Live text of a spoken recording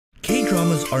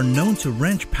K-dramas are known to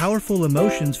wrench powerful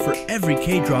emotions for every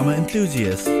K-drama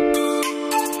enthusiast.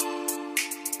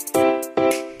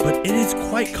 But it is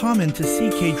quite common to see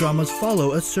K-dramas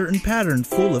follow a certain pattern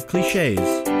full of cliches.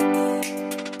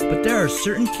 But there are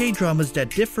certain K-dramas that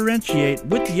differentiate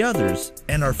with the others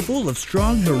and are full of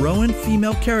strong heroine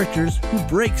female characters who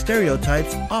break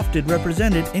stereotypes often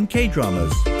represented in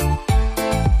K-dramas.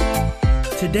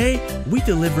 Today, we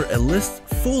deliver a list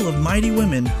full of mighty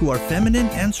women who are feminine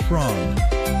and strong.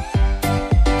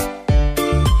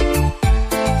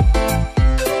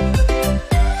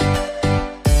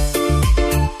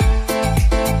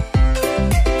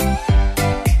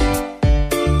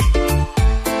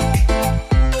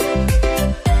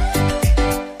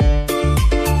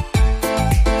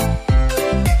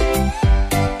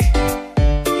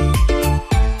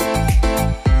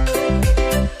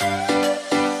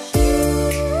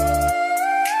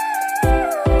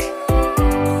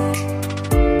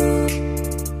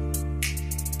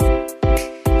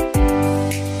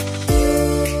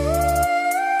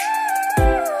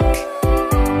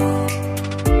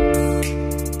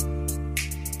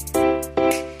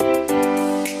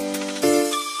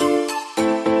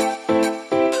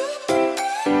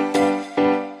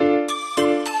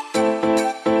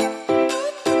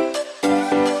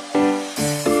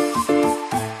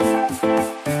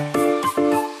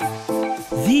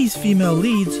 These female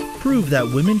leads prove that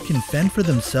women can fend for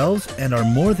themselves and are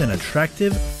more than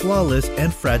attractive, flawless,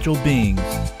 and fragile beings.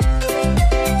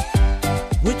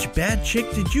 Which bad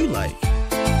chick did you like?